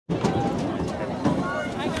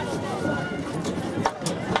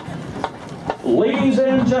Ladies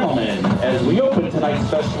and gentlemen, as we open tonight's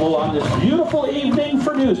festival on this beautiful evening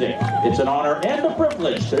for music, it's an honor and a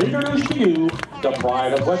privilege to introduce to you the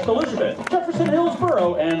pride of West Elizabeth, Jefferson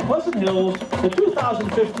Hillsborough, and Pleasant Hills, the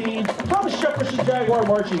 2015 Thomas Jefferson Jaguar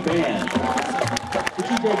Marching Band. The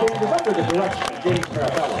TJ Band is under the direction of James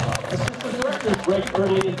Marabella. Assistant Directors Greg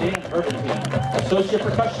Early and Dan Irvington. Associate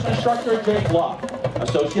Percussion Instructor Jake Locke.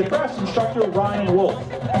 Associate Brass Instructor Ryan Wolf.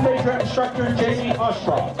 Major Instructor Jamie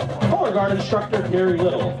Oshroff. Color Guard Instructor Gary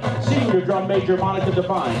Little. Senior Drum Major Monica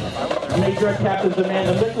Devine. Major Captains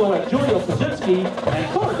Amanda Miklo and Julio Kaczynski.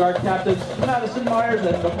 And Color Guard Captains Madison Myers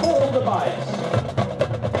and Nicole Tobias.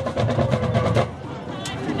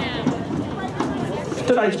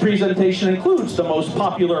 Tonight's presentation includes the most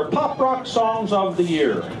popular pop rock songs of the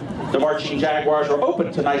year. The Marching Jaguars will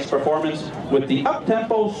open tonight's performance with the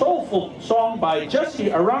up-tempo, soulful song by Jesse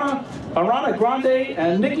Ariana Grande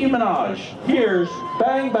and Nicki Minaj. Here's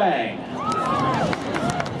Bang Bang.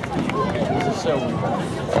 This is so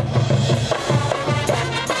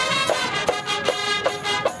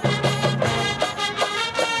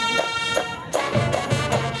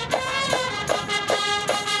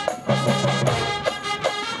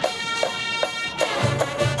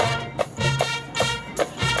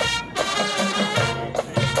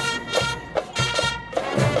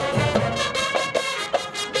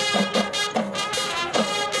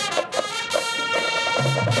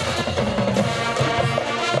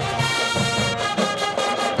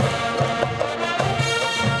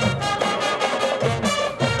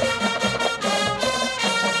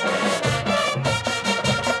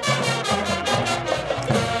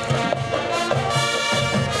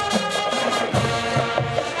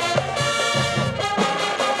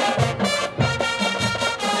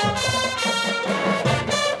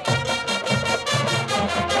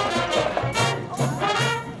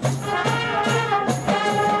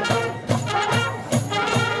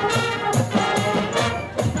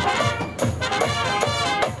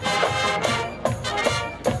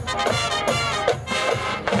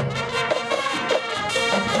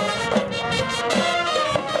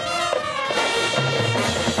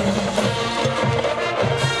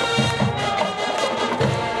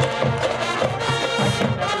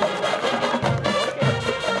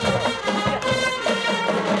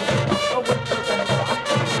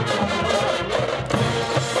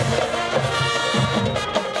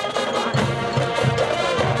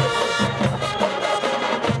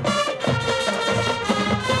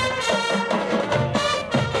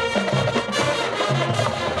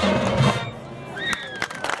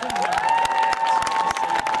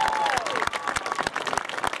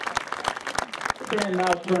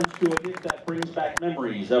turns to a hit that brings back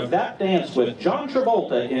memories of that dance with John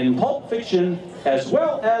Travolta in Pulp Fiction, as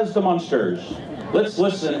well as the Munsters. Let's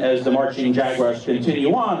listen as the Marching Jaguars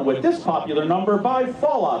continue on with this popular number by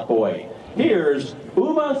Fall Out Boy. Here's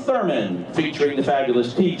Uma Thurman, featuring the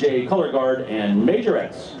fabulous TJ Color Guard and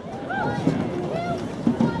Majorettes.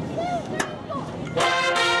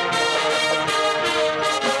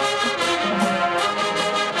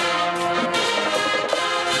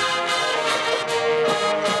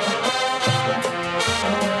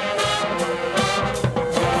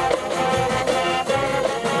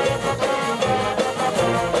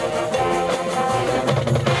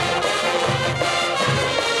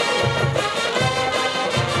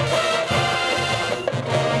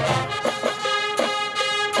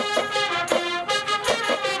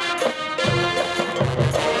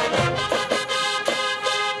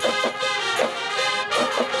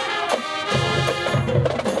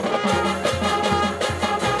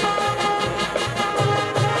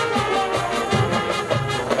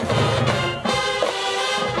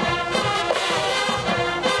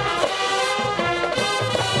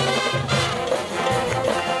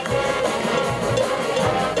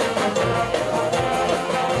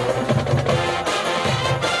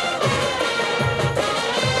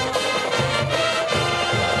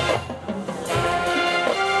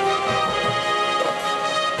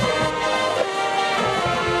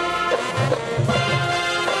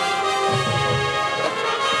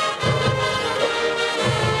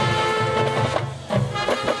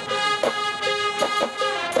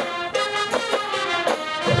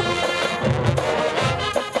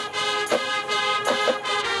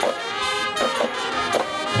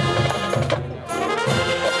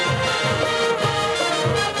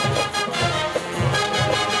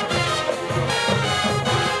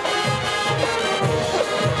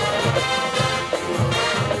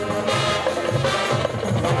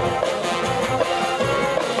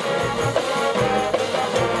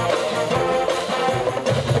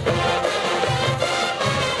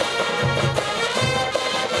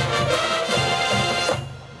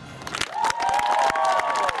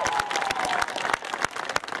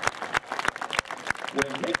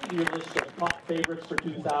 for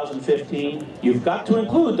 2015, you've got to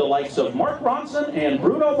include the likes of Mark Ronson and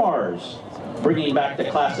Bruno Mars. Bringing back the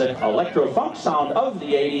classic electro-funk sound of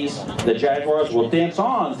the 80s, the Jaguars will dance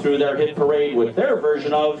on through their hit parade with their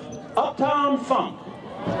version of Uptown Funk.